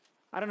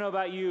I don't know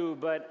about you,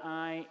 but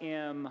I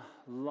am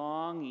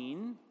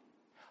longing,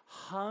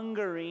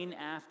 hungering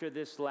after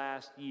this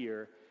last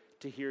year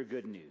to hear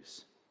good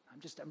news. I'm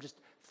just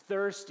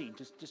thirsty,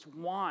 just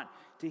want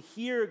to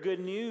hear good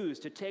news,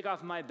 to take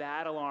off my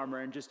battle armor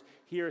and just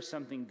hear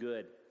something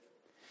good.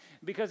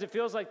 Because it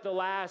feels like the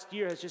last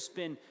year has just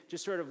been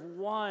just sort of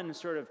one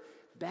sort of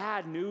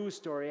bad news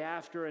story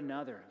after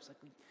another. It's like,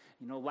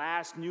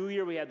 last New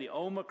Year we had the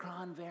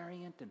Omicron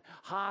variant and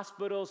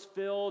hospitals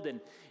filled, and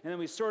then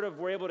we sort of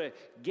were able to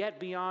get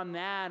beyond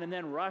that, and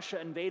then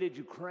Russia invaded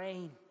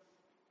Ukraine.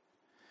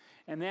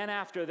 And then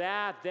after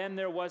that, then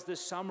there was the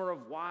summer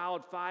of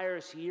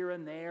wildfires here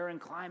and there and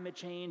climate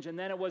change, and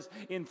then it was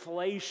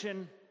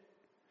inflation.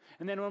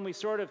 And then when we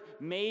sort of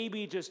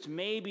maybe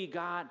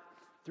got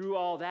through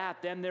all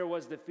that, then there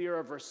was the fear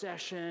of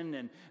recession,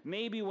 and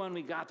maybe when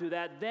we got through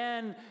that,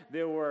 then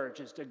there were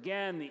just,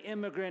 again, the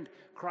immigrant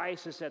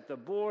crisis at the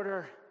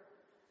border.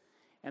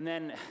 And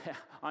then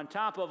on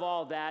top of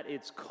all that,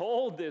 it's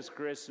cold this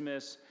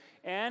Christmas,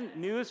 and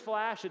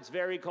newsflash, it's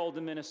very cold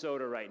in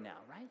Minnesota right now,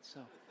 right?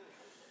 So,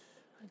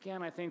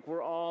 again, I think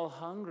we're all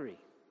hungry,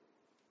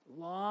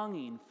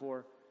 longing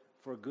for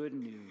good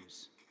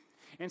news.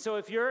 And so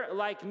if you're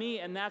like me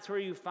and that's where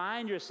you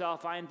find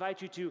yourself, I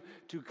invite you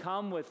to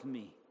come with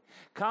me.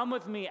 Come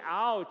with me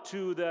out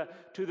to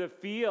the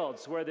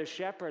fields where the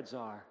shepherds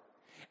are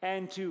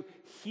and to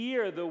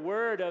hear the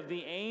word of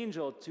the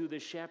angel to the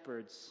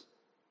shepherds.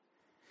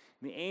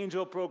 The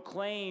angel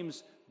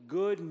proclaims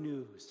good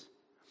news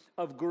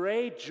of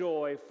great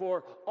joy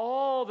for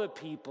all the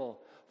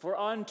people. For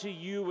unto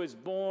you is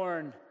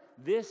born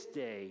this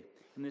day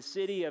in the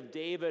city of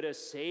David a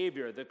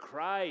Savior, the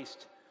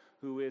Christ,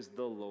 who is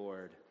the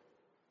Lord.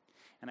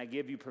 And I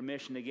give you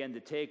permission again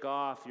to take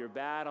off your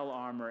battle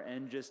armor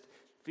and just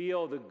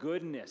feel the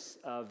goodness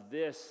of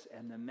this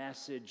and the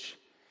message.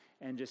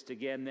 And just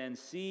again then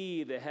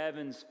see the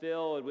heavens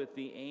filled with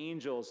the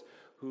angels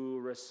who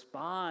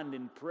respond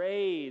in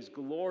praise,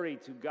 glory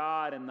to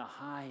God in the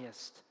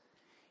highest,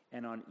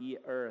 and on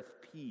earth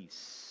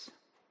peace.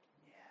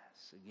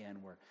 Yes, again,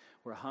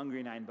 we're hungry,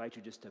 and I invite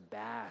you just to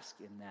bask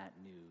in that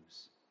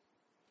news.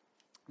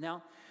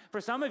 Now,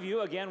 for some of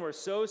you, again, we're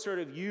so sort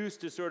of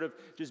used to sort of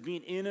just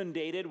being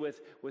inundated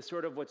with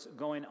sort of what's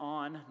going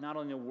on, not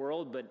only in the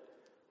world,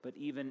 but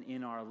even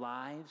in our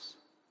lives,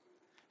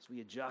 as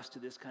we adjust to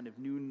this kind of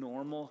new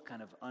normal,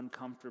 kind of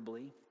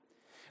uncomfortably.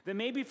 Then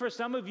maybe for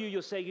some of you,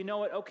 you'll say, you know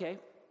what, okay,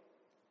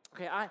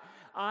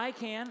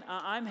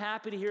 I'm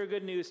happy to hear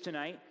good news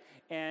tonight,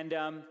 and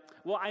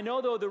well, I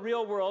know though the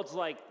real world's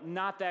like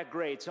not that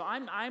great, so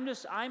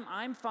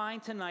I'm fine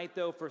tonight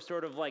though for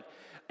sort of like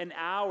an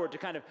hour to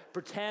kind of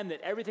pretend that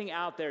everything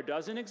out there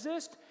doesn't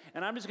exist,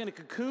 and I'm just going to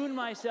cocoon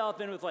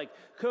myself in with like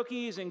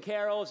cookies and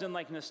carols and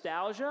like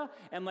nostalgia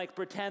and like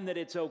pretend that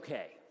it's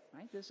okay.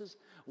 Right? This is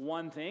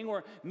one thing.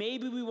 Or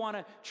maybe we want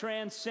to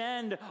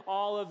transcend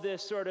all of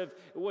this sort of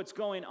what's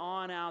going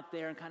on out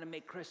there and kind of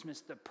make Christmas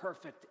the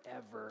perfect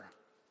ever.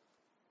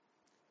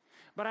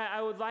 But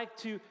I would like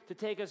to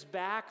take us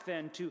back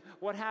then to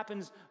what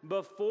happens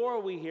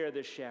before we hear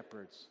the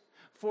shepherds.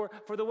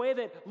 For the way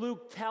that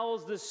Luke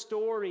tells the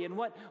story and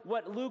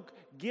what Luke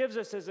gives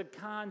us as a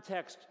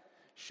context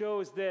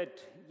shows that,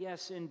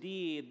 yes,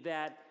 indeed,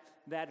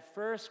 that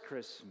first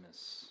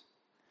Christmas,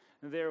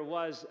 there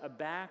was a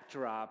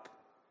backdrop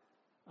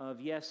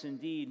of, yes,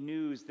 indeed,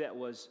 news that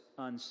was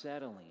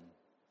unsettling.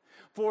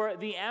 For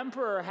the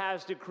emperor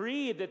has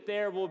decreed that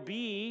there will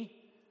be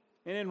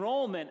an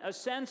enrollment, a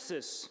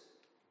census.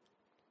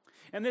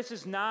 And this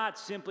is not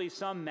simply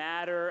some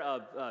matter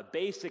of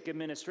basic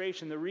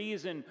administration. The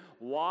reason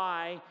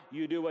why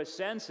you do a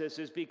census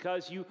is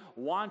because you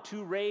want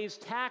to raise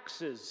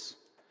taxes.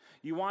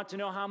 You want to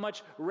know how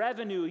much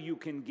revenue you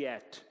can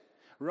get.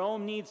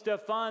 Rome needs to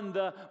fund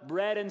the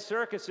bread and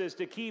circuses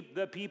to keep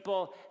the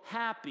people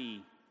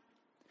happy.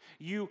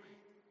 You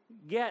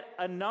get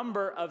a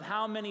number of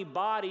how many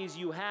bodies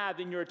you have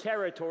in your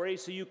territory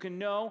so you can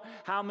know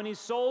how many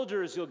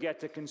soldiers you'll get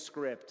to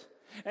conscript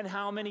and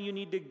how many you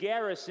need to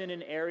garrison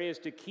in areas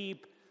to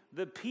keep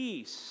the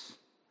peace.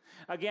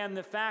 Again,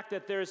 the fact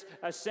that there's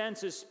a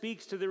census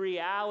speaks to the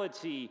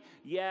reality,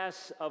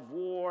 yes, of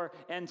war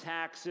and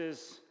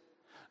taxes,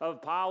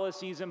 of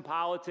policies and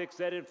politics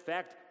that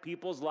affect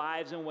people's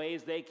lives in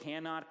ways they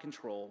cannot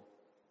control.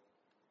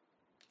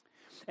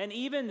 And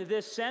even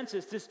this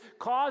census, this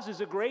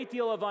causes a great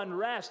deal of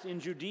unrest in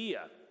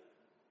Judea.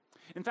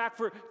 In fact,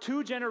 for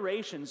 2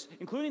 generations,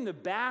 including the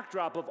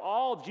backdrop of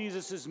all of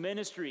Jesus'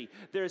 ministry,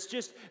 there's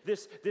just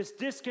this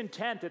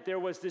discontent that there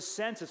was this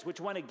census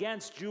which went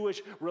against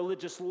Jewish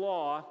religious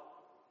law.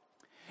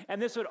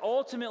 And this would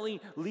ultimately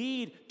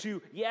lead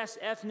to, yes,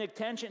 ethnic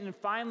tension and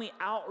finally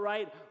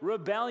outright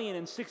rebellion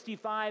in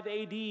 65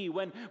 AD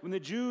when the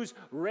Jews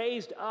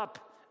raised up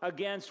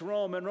against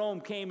Rome, and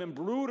Rome came and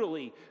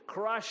brutally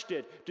crushed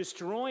it,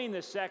 destroying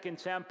the Second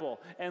Temple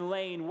and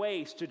laying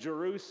waste to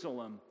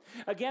Jerusalem.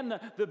 Again,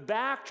 the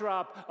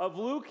backdrop of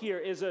Luke here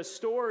is a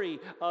story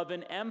of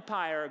an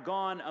empire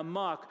gone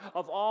amok,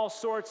 of all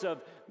sorts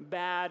of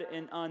bad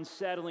and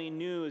unsettling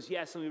news.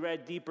 Yes, and we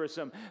read deeper,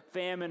 some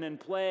famine and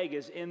plague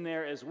is in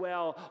there as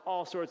well,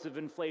 all sorts of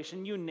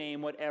inflation, you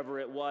name whatever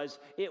it was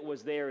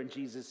there in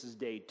Jesus'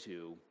 day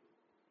too.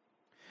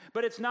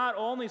 But it's not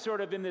only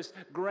sort of in this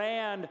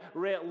grand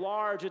writ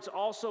large, it's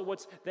also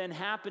what's then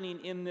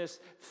happening in this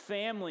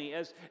family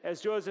as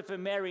Joseph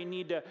and Mary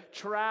need to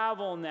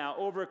travel now,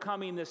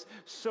 overcoming this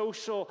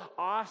social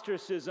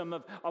ostracism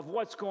of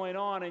what's going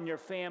on in your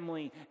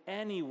family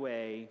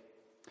anyway.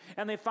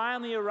 And they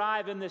finally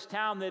arrive in this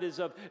town that is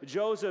of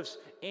Joseph's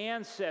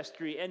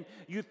ancestry. And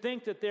you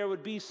think that there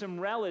would be some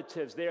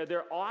relatives there.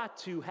 There ought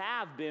to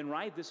have been,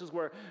 right? This is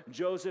where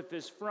Joseph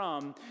is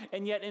from.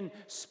 And yet, in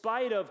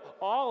spite of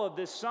all of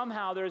this,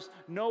 somehow there's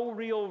no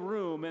real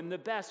room. And the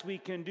best we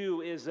can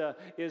do is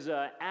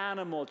a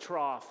animal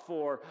trough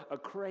for a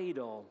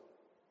cradle.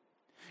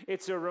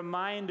 It's a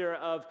reminder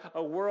of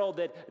a world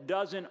that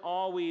doesn't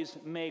always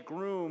make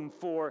room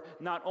for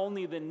not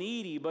only the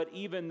needy, but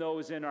even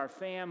those in our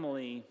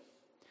family.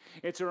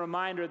 It's a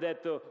reminder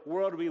that the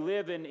world we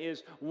live in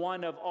is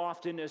one of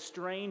often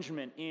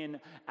estrangement in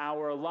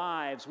our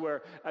lives,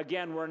 where,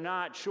 again, we're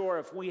not sure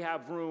if we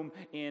have room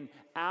in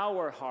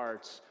our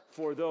hearts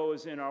for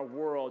those in our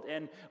world.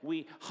 And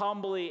we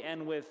humbly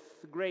and with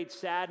great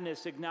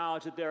sadness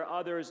acknowledge that there are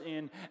others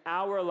in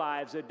our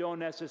lives that don't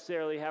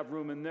necessarily have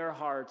room in their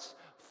hearts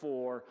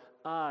for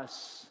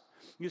us.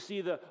 You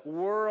see, the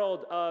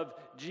world of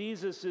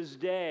Jesus'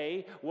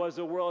 day was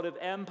a world of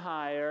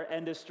empire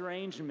and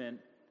estrangement.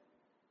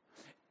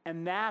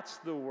 And that's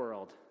the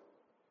world.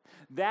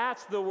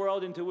 That's the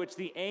world into which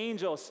the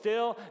angels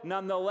still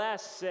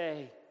nonetheless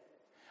say,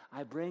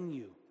 I bring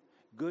you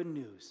good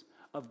news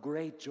of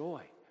great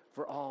joy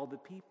for all the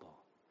people.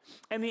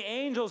 And the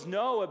angels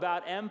know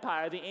about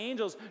empire. The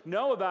angels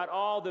know about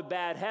all the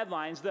bad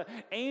headlines. The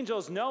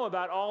angels know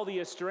about all the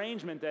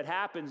estrangement that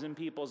happens in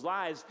people's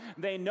lives.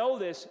 They know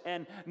this,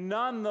 and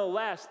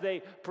nonetheless,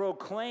 they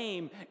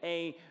proclaim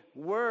a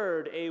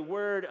word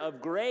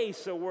of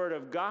grace, a word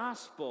of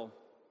gospel.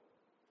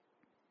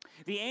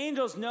 The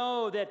angels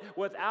know that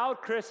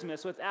without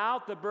Christmas,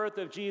 without the birth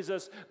of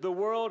Jesus, the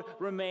world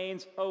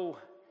remains, a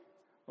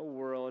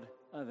world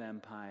of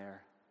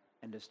empire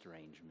and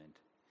estrangement.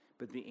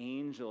 But the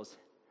angels,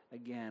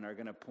 again, are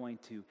going to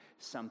point to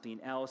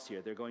something else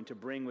here. They're going to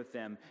bring with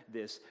them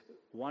this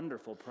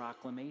wonderful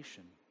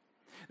proclamation.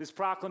 This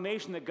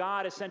proclamation that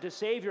God has sent a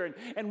Savior.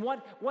 And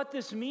what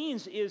this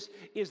means is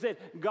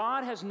that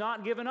God has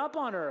not given up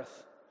on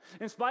earth.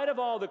 In spite of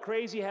all the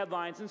crazy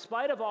headlines, in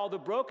spite of all the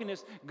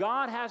brokenness,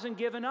 God hasn't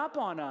given up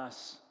on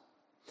us.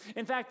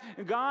 In fact,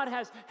 God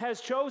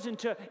has chosen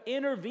to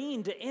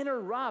intervene, to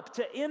interrupt,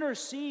 to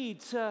intercede,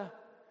 to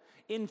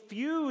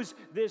infuse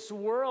this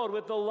world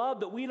with the love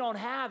that we don't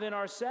have in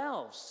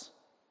ourselves.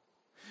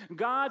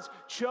 God's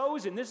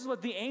chosen. This is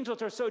what the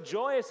angels are so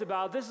joyous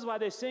about. This is why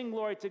they sing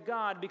glory to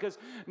God, because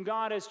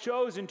God has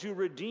chosen to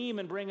redeem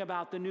and bring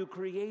about the new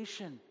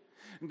creation.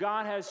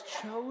 God has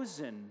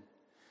chosen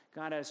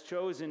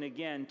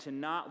again to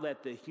not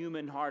let the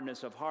human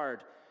hardness of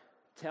heart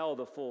tell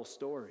the full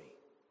story.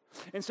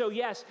 And so,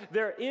 yes,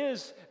 there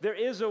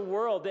is a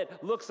world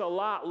that looks a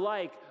lot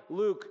like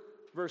Luke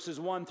verses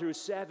 1 through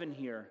 7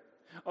 here.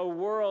 A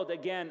world,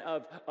 again,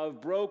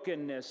 of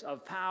brokenness,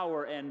 of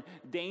power, and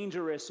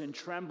dangerous and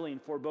trembling,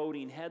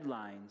 foreboding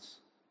headlines.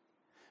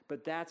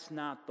 But that's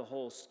not the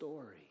whole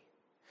story.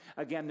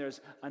 Again, there's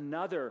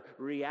another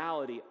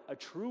reality, a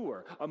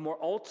truer, a more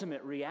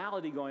ultimate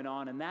reality going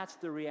on, and that's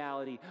the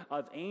reality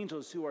of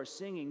angels who are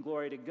singing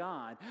glory to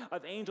God,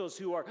 of angels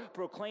who are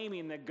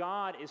proclaiming that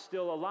God is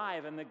still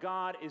alive and that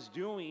God is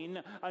doing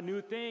a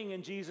new thing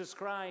in Jesus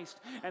Christ,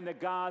 and that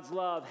God's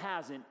love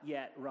hasn't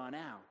yet run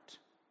out.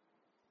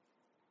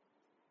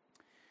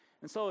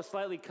 And so a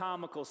slightly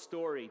comical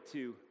story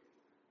to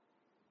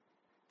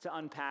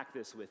unpack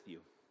this with you.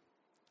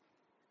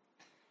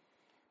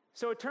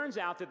 So it turns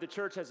out that the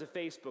church has a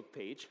Facebook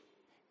page,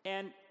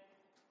 and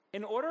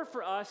in order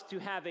for us to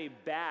have a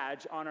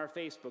badge on our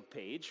Facebook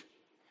page,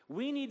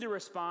 we need to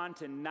respond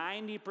to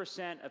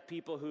 90% of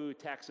people who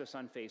text us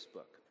on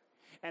Facebook.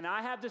 And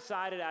I have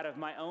decided out of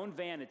my own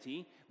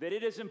vanity that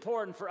it is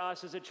important for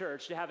us as a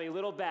church to have a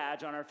little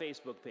badge on our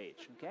Facebook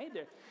page, okay?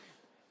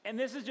 And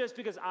this is just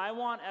because I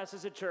want us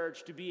as a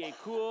church to be a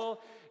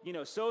cool,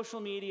 social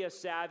media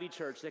savvy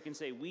church that can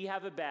say we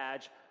have a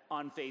badge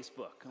on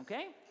Facebook,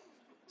 okay?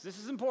 So this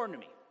is important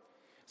to me.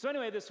 So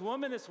anyway, this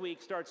woman this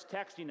week starts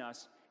texting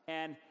us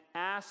and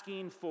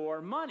asking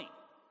for money.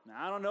 Now,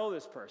 I don't know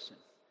this person,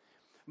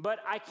 but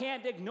I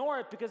can't ignore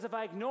it, because if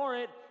I ignore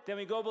it, then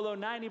we go below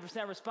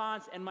 90%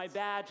 response and my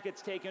badge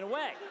gets taken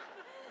away,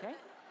 okay?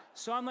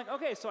 So I'm like,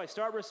 okay, so I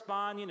start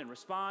responding,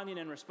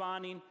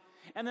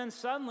 and then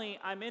suddenly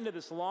I'm into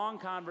this long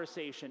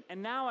conversation,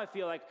 and now I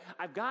feel like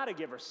I've got to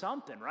give her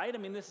something, right? I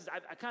mean,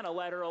 I kind of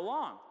led her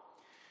along.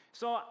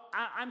 So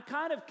I'm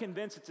kind of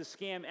convinced it's a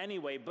scam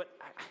anyway, but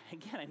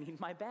again, I need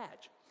my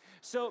badge.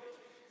 So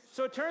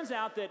it turns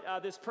out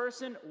that this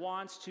person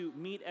wants to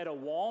meet at a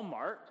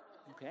Walmart,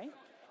 okay?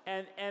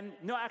 And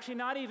no, actually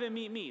not even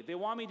meet me. They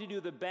want me to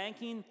do the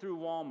banking through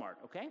Walmart,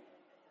 okay?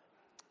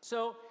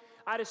 So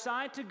I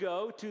decide to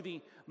go to the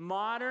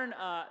modern,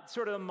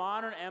 sort of the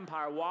modern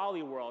empire,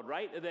 Wally World,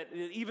 right? That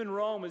even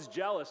Rome is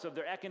jealous of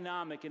their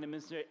economic and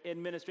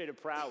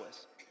administrative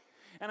prowess.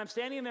 And I'm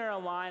standing there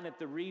in line at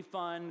the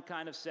refund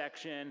kind of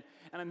section,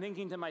 and I'm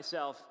thinking to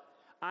myself,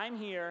 I'm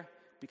here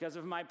because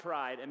of my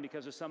pride and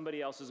because of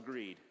somebody else's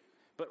greed.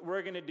 But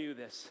we're going to do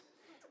this.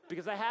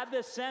 Because I had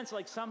this sense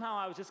like somehow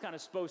I was just kind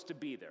of supposed to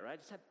be there. I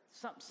just had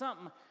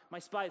something, my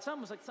spine,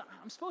 something was like,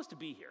 I'm supposed to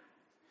be here.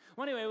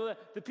 Well, anyway,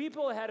 the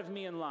people ahead of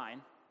me in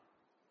line,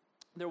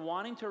 they're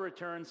wanting to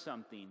return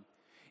something.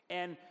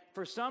 And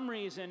for some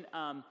reason,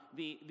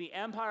 the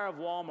empire of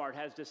Walmart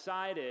has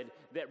decided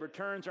that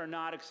returns are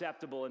not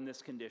acceptable in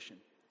this condition.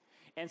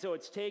 And so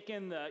it's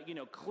taken the,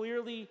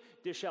 clearly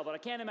disheveled. I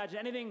can't imagine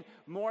anything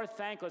more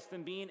thankless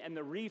than being in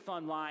the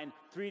refund line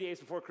 3 days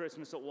before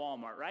Christmas at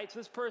Walmart, right? So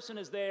this person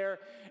is there,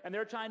 and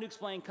they're trying to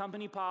explain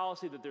company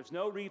policy that there's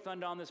no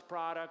refund on this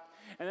product.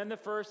 And then the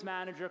first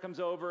manager comes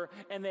over,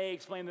 and they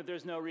explain that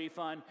there's no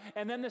refund.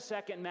 And then the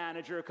second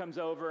manager comes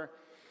over.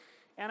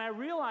 And I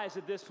realize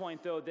at this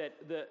point, though,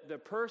 that the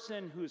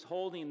person who's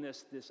holding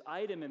this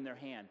item in their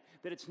hand,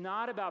 that it's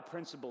not about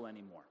principle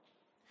anymore.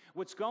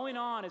 What's going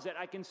on is that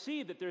I can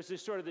see that there's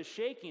this sort of this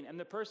shaking, and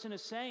the person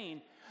is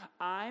saying,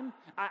 I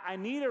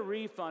need a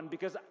refund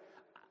because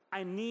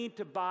I need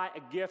to buy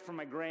a gift for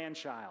my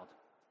grandchild.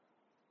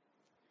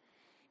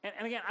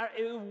 And again,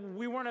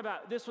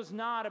 this was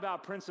not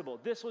about principle.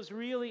 This was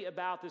really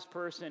about this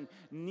person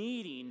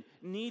needing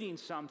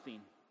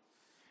something,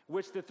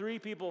 which the three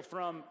people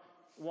from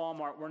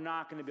Walmart were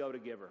not going to be able to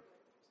give her.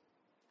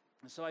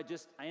 And so I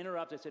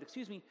interrupted. I said,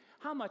 excuse me,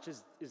 how much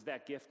is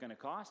that gift going to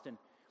cost? And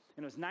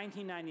it was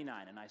 $19.99.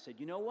 And I said,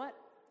 you know what?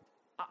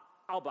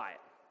 I'll buy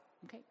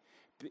it. Okay?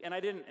 And I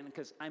didn't,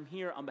 because I'm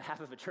here on behalf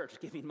of a church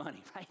giving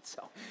money, right?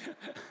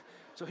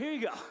 So here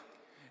you go.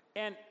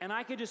 And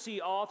I could just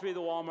see all three of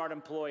the Walmart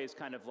employees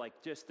kind of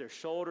like just their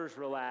shoulders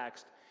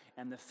relaxed.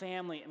 And the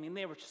family,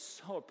 they were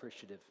just so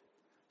appreciative.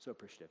 So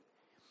appreciative.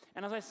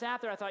 And as I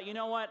sat there, I thought, you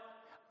know what?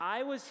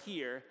 I was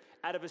here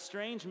out of a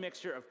strange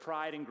mixture of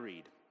pride and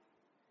greed.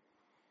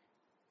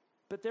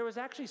 But there was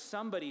actually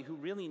somebody who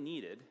really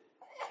needed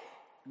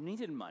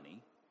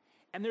money.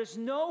 And there's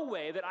no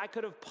way that I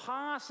could have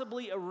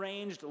possibly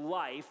arranged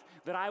life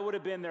that I would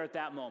have been there at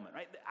that moment,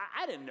 right?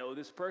 I didn't know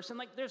this person.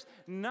 Like, there's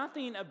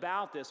nothing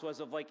about this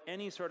was of like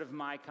any sort of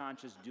my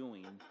conscious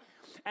doing.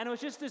 And it was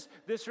just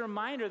this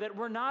reminder that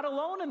we're not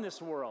alone in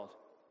this world.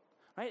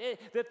 Right?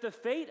 That the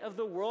fate of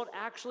the world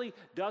actually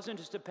doesn't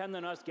just depend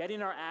on us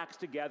getting our acts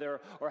together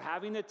or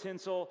having the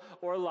tinsel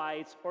or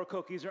lights or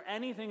cookies or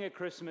anything at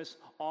Christmas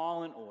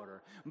all in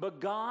order.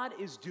 But God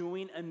is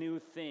doing a new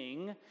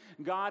thing.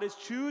 God is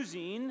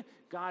choosing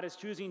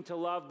to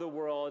love the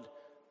world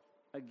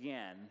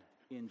again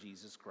in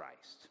Jesus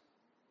Christ.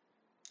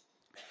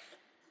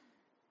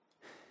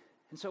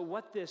 And so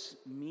what this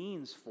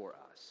means for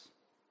us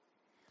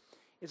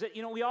is that,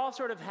 we all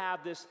sort of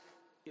have this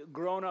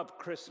grown-up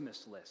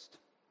Christmas list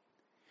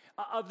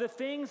of the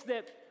things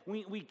that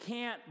we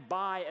can't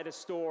buy at a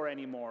store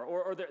anymore,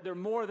 or they're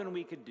more than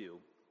we could do.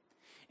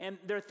 And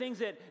there are things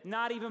that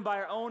not even by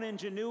our own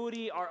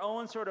ingenuity, our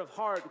own sort of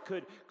heart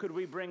could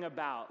we bring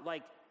about,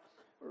 like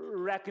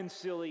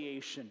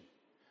reconciliation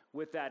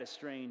with that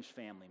estranged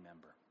family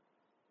member.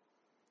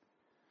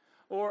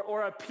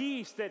 Or a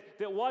peace that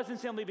wasn't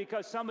simply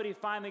because somebody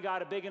finally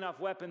got a big enough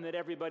weapon that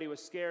everybody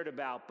was scared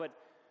about,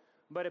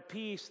 but a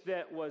peace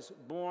that was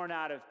born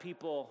out of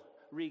people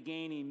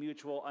regaining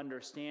mutual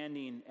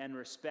understanding and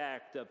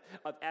respect, of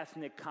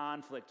ethnic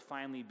conflict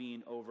finally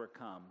being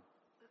overcome.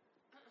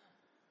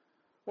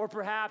 Or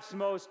perhaps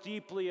most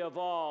deeply of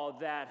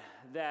all,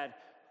 that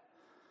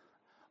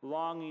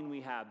longing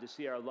we have to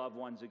see our loved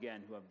ones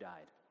again who have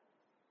died.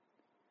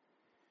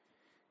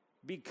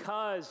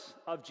 Because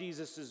of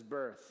Jesus'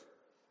 birth,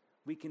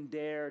 we can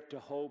dare to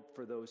hope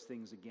for those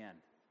things again.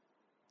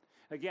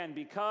 Again,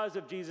 because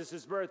of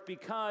Jesus' birth,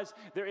 because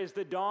there is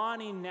the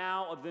dawning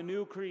now of the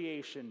new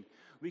creation,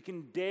 we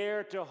can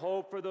dare to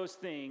hope for those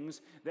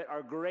things that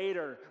are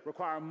greater,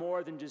 require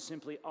more than just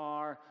simply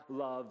our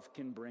love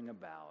can bring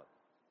about.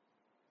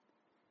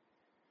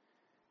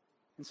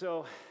 And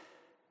so,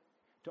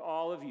 to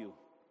all of you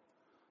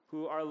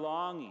who are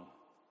longing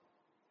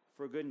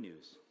for good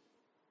news,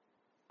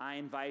 I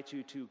invite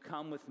you to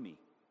come with me.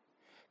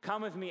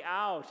 Come with me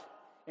out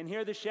and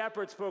hear the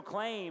shepherds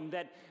proclaim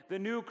that the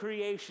new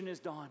creation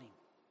is dawning,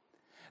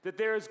 that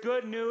there is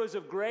good news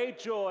of great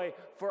joy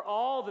for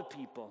all the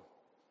people,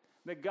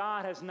 that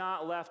God has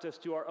not left us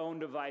to our own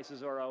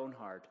devices or our own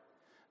heart,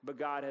 but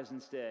God has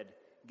instead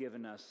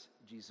given us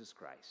Jesus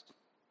Christ.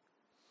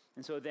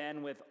 And so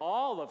then with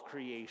all of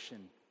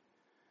creation,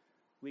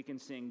 we can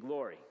sing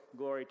glory,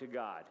 glory to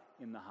God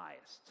in the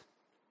highest.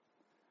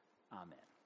 Amen.